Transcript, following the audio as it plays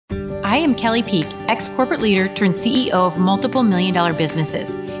I am Kelly Peak, ex-corporate leader turned CEO of multiple million-dollar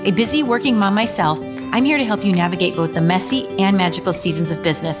businesses. A busy working mom myself, I'm here to help you navigate both the messy and magical seasons of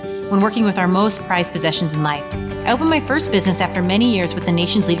business when working with our most prized possessions in life. I opened my first business after many years with the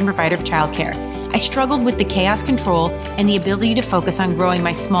nation's leading provider of childcare. I struggled with the chaos control and the ability to focus on growing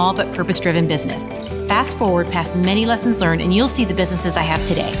my small but purpose-driven business. Fast forward past many lessons learned and you'll see the businesses I have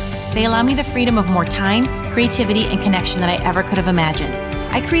today. They allow me the freedom of more time, creativity, and connection than I ever could have imagined.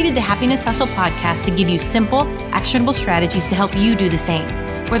 I created the Happiness Hustle podcast to give you simple, actionable strategies to help you do the same.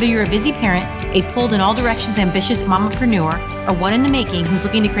 Whether you're a busy parent, a pulled in all directions ambitious mamapreneur, or one in the making who's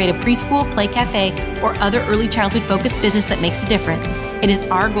looking to create a preschool, play cafe, or other early childhood focused business that makes a difference, it is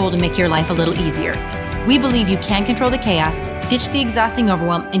our goal to make your life a little easier. We believe you can control the chaos, ditch the exhausting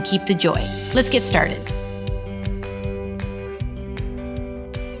overwhelm, and keep the joy. Let's get started.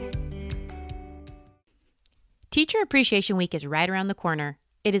 Teacher Appreciation Week is right around the corner.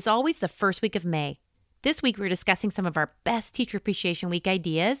 It is always the first week of May. This week, we're discussing some of our best Teacher Appreciation Week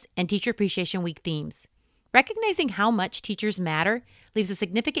ideas and Teacher Appreciation Week themes. Recognizing how much teachers matter leaves a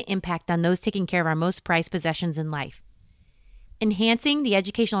significant impact on those taking care of our most prized possessions in life. Enhancing the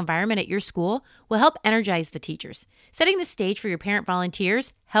educational environment at your school will help energize the teachers. Setting the stage for your parent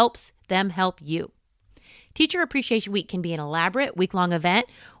volunteers helps them help you. Teacher Appreciation Week can be an elaborate week-long event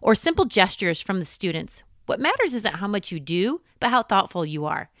or simple gestures from the students. What matters isn't how much you do, but how thoughtful you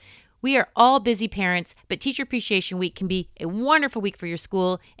are. We are all busy parents, but Teacher Appreciation Week can be a wonderful week for your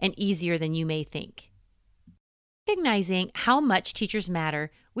school and easier than you may think. Recognizing how much teachers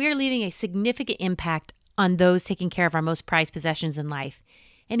matter, we are leaving a significant impact on those taking care of our most prized possessions in life.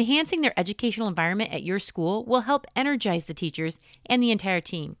 Enhancing their educational environment at your school will help energize the teachers and the entire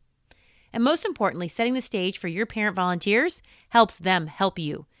team. And most importantly, setting the stage for your parent volunteers helps them help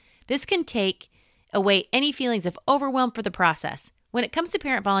you. This can take away any feelings of overwhelm for the process. When it comes to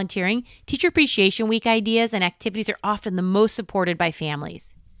parent volunteering, Teacher Appreciation Week ideas and activities are often the most supported by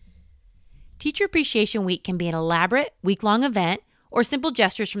families. Teacher Appreciation Week can be an elaborate, week-long event or simple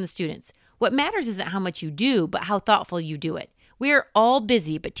gestures from the students. What matters isn't how much you do, but how thoughtful you do it. We are all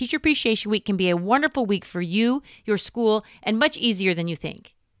busy, but Teacher Appreciation Week can be a wonderful week for you, your school, and much easier than you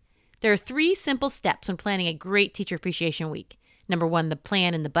think. There are 3 simple steps when planning a great Teacher Appreciation Week. Number 1, the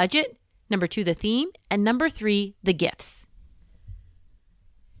plan and the budget. Number 2, the theme. And number 3, the gifts.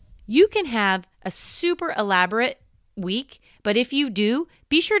 You can have a super elaborate week, but if you do,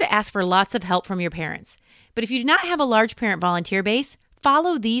 be sure to ask for lots of help from your parents. But if you do not have a large parent volunteer base,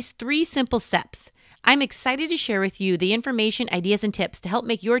 follow these 3 simple steps. I'm excited to share with you the information, ideas, and tips to help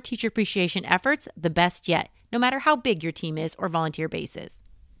make your teacher appreciation efforts the best yet, no matter how big your team is or volunteer base is.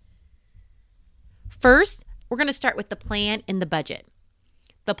 First, we're going to start with the plan and the budget.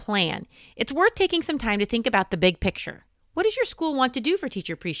 The plan. It's worth taking some time to think about the big picture. What does your school want to do for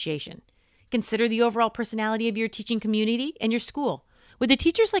teacher appreciation? Consider the overall personality of your teaching community and your school. Would the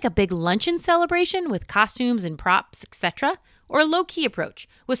teachers like a big luncheon celebration with costumes and props, etc., or a low-key approach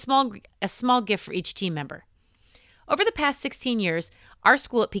with a small gift for each team member? Over the past 16 years, our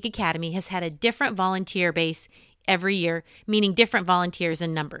school at Peak Academy has had a different volunteer base every year, meaning different volunteers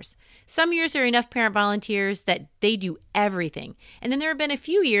in numbers. Some years there are enough parent volunteers that they do everything. And then there have been a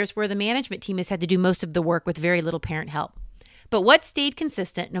few years where the management team has had to do most of the work with very little parent help. But what stayed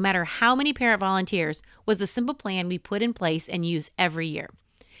consistent, no matter how many parent volunteers, was the simple plan we put in place and use every year.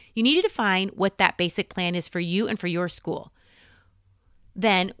 You need to define what that basic plan is for you and for your school.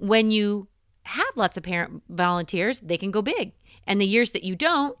 Then, when you have lots of parent volunteers, they can go big. And the years that you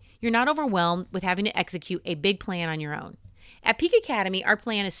don't, you're not overwhelmed with having to execute a big plan on your own. At Peak Academy, our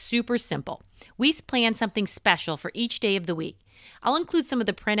plan is super simple. We plan something special for each day of the week. I'll include some of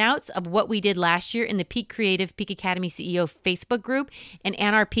the printouts of what we did last year in the Peak Creative Peak Academy CEO Facebook group and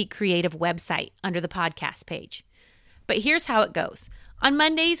our Peak Creative website under the podcast page. But here's how it goes. On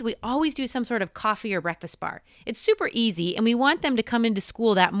Mondays, we always do some sort of coffee or breakfast bar. It's super easy, and we want them to come into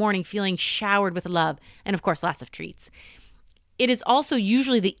school that morning feeling showered with love and, of course, lots of treats. It is also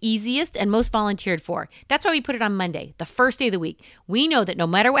usually the easiest and most volunteered for. That's why we put it on Monday, the first day of the week. We know that no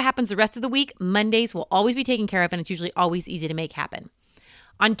matter what happens the rest of the week, Mondays will always be taken care of, and it's usually always easy to make happen.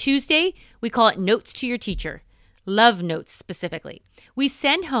 On Tuesday, we call it Notes to Your Teacher. Love notes specifically. We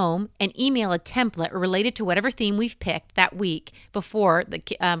send home and email a template related to whatever theme we've picked that week before for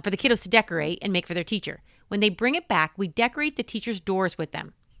the kiddos to decorate and make for their teacher. When they bring it back, we decorate the teacher's doors with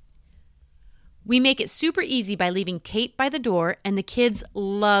them. We make it super easy by leaving tape by the door, and the kids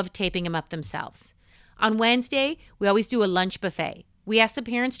love taping them up themselves. On Wednesday, we always do a lunch buffet. We ask the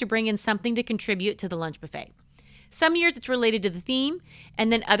parents to bring in something to contribute to the lunch buffet. Some years it's related to the theme,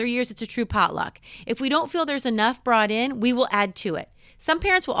 and then other years it's a true potluck. If we don't feel there's enough brought in, we will add to it. Some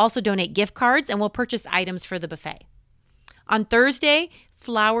parents will also donate gift cards and will purchase items for the buffet. On Thursday,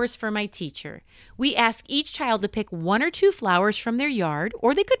 flowers for my teacher. We ask each child to pick 1 or 2 flowers from their yard,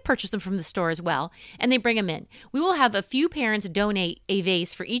 or they could purchase them from the store as well, and they bring them in. We will have a few parents donate a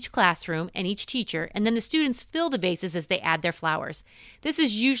vase for each classroom and each teacher, and then the students fill the vases as they add their flowers. This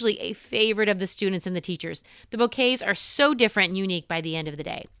is usually a favorite of the students and the teachers. The bouquets are so different and unique by the end of the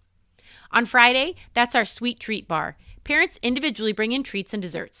day. On Friday, that's our sweet treat bar. Parents individually bring in treats and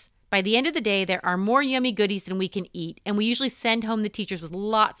desserts. By the end of the day, there are more yummy goodies than we can eat, and we usually send home the teachers with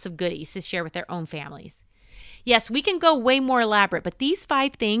lots of goodies to share with their own families. Yes, we can go way more elaborate, but these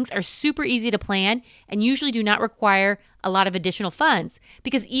 5 things are super easy to plan and usually do not require a lot of additional funds,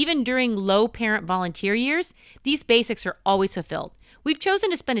 because even during low parent volunteer years, these basics are always fulfilled. We've chosen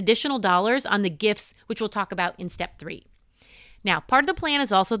to spend additional dollars on the gifts, which we'll talk about in step 3. Now, part of the plan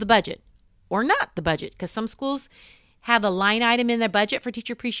is also the budget, or not the budget, because some schools have a line item in their budget for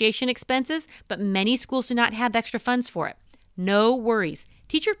teacher appreciation expenses, but many schools do not have extra funds for it. No worries.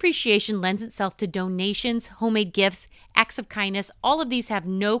 Teacher appreciation lends itself to donations, homemade gifts, acts of kindness. All of these have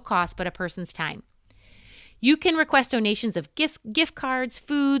no cost but a person's time. You can request donations of gift cards,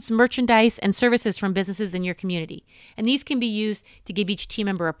 foods, merchandise, and services from businesses in your community. And these can be used to give each team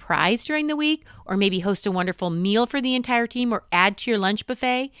member a prize during the week, or maybe host a wonderful meal for the entire team, or add to your lunch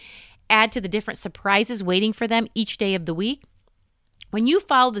buffet. Add to the different surprises waiting for them each day of the week. When you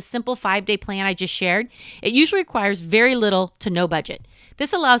follow the simple 5-day plan I just shared, it usually requires very little to no budget.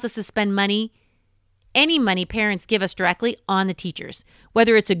 This allows us to spend any money parents give us directly on the teachers,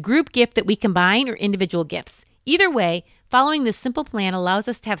 whether it's a group gift that we combine or individual gifts. Either way, following this simple plan allows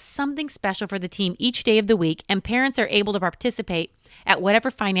us to have something special for the team each day of the week, and parents are able to participate at whatever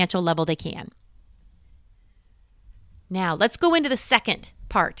financial level they can. Now, let's go into the second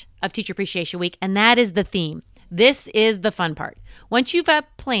part of Teacher Appreciation Week, and that is the theme. This is the fun part. Once you've a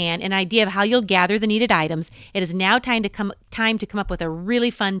plan, an idea of how you'll gather the needed items, it is now time to come up with a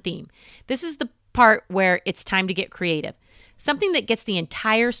really fun theme. This is the part where it's time to get creative. Something that gets the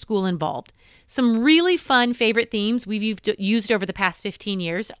entire school involved. Some really fun favorite themes we've used over the past 15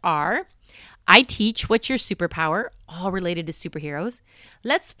 years are I Teach, What's Your Superpower? All related to superheroes.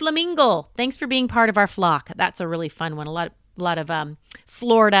 Let's Flamingo. Thanks for being part of our flock. That's a really fun one. A lot of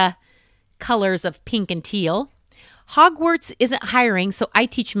Florida colors of pink and teal. Hogwarts isn't hiring, so I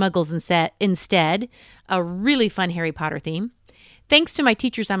teach Muggles instead. A really fun Harry Potter theme. Thanks to my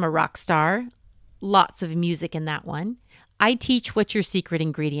teachers, I'm a rock star. Lots of music in that one. I Teach, What's Your Secret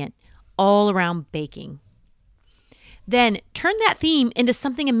Ingredient? All around baking. Then turn that theme into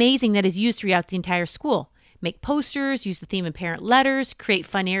something amazing that is used throughout the entire school. Make posters, use the theme in parent letters, create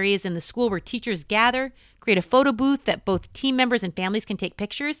fun areas in the school where teachers gather, create a photo booth that both team members and families can take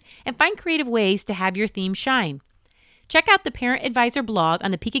pictures, and find creative ways to have your theme shine. Check out the Parent Advisor blog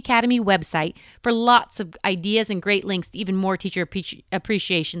on the Peak Academy website for lots of ideas and great links to even more teacher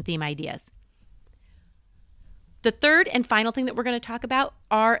appreciation theme ideas. The third and final thing that we're going to talk about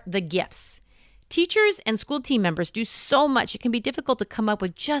are the gifts. Teachers and school team members do so much, it can be difficult to come up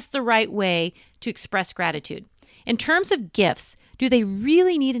with just the right way to express gratitude. In terms of gifts, do they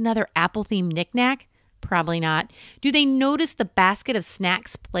really need another Apple-themed knickknack? Probably not. Do they notice the basket of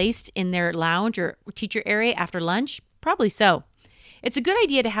snacks placed in their lounge or teacher area after lunch? Probably so. It's a good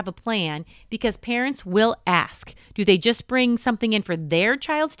idea to have a plan because parents will ask, do they just bring something in for their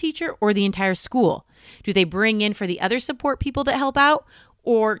child's teacher or the entire school? Do they bring in for the other support people that help out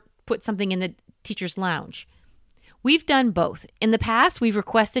or put something in the teacher's lounge? We've done both. In the past, we've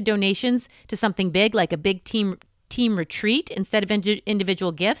requested donations to something big like a big team retreat instead of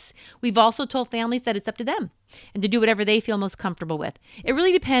individual gifts. We've also told families that it's up to them and to do whatever they feel most comfortable with. It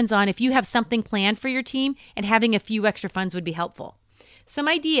really depends on if you have something planned for your team, and having a few extra funds would be helpful. Some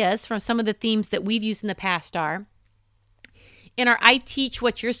ideas from some of the themes that we've used in the past are, in our I Teach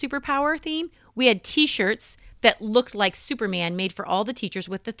What's Your Superpower theme, we had t-shirts that looked like Superman made for all the teachers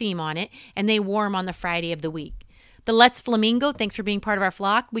with the theme on it, and they wore them on the Friday of the week. The Let's Flamingo, thanks for being part of our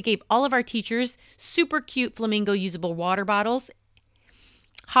flock. We gave all of our teachers super cute flamingo usable water bottles.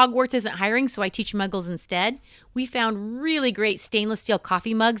 Hogwarts isn't hiring, so I teach Muggles instead. We found really great stainless steel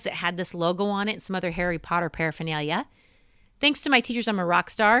coffee mugs that had this logo on it and some other Harry Potter paraphernalia. Thanks to my teachers, I'm a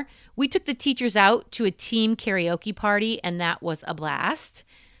rock star. We took the teachers out to a team karaoke party, and that was a blast.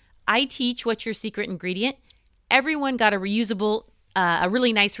 I Teach What's Your Secret Ingredient? Everyone got a really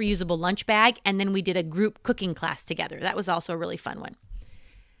nice reusable lunch bag, and then we did a group cooking class together. That was also a really fun one.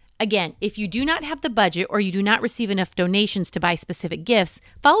 Again, if you do not have the budget or you do not receive enough donations to buy specific gifts,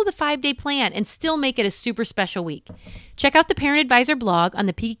 follow the 5-day plan and still make it a super special week. Check out the Parent Advisor blog on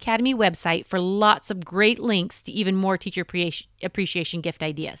the Peak Academy website for lots of great links to even more teacher appreciation gift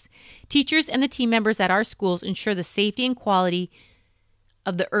ideas. Teachers and the team members at our schools ensure the safety and quality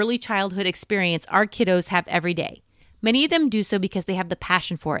of the early childhood experience our kiddos have every day. Many of them do so because they have the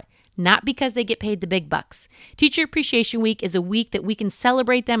passion for it, not because they get paid the big bucks. Teacher Appreciation Week is a week that we can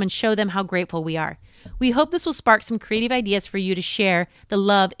celebrate them and show them how grateful we are. We hope this will spark some creative ideas for you to share the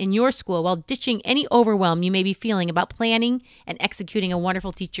love in your school while ditching any overwhelm you may be feeling about planning and executing a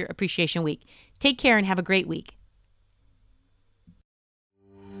wonderful Teacher Appreciation Week. Take care and have a great week.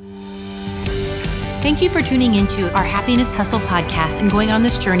 Thank you for tuning into our Happiness Hustle podcast and going on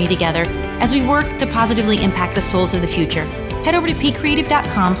this journey together as we work to positively impact the souls of the future. Head over to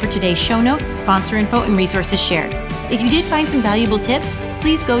peakcreative.com for today's show notes, sponsor info, and resources shared. If you did find some valuable tips,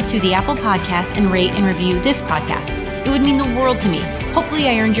 please go to the Apple Podcast and rate and review this podcast. It would mean the world to me. Hopefully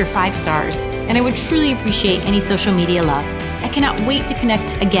I earned your 5 stars, and I would truly appreciate any social media love. I cannot wait to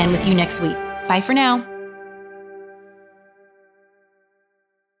connect again with you next week. Bye for now.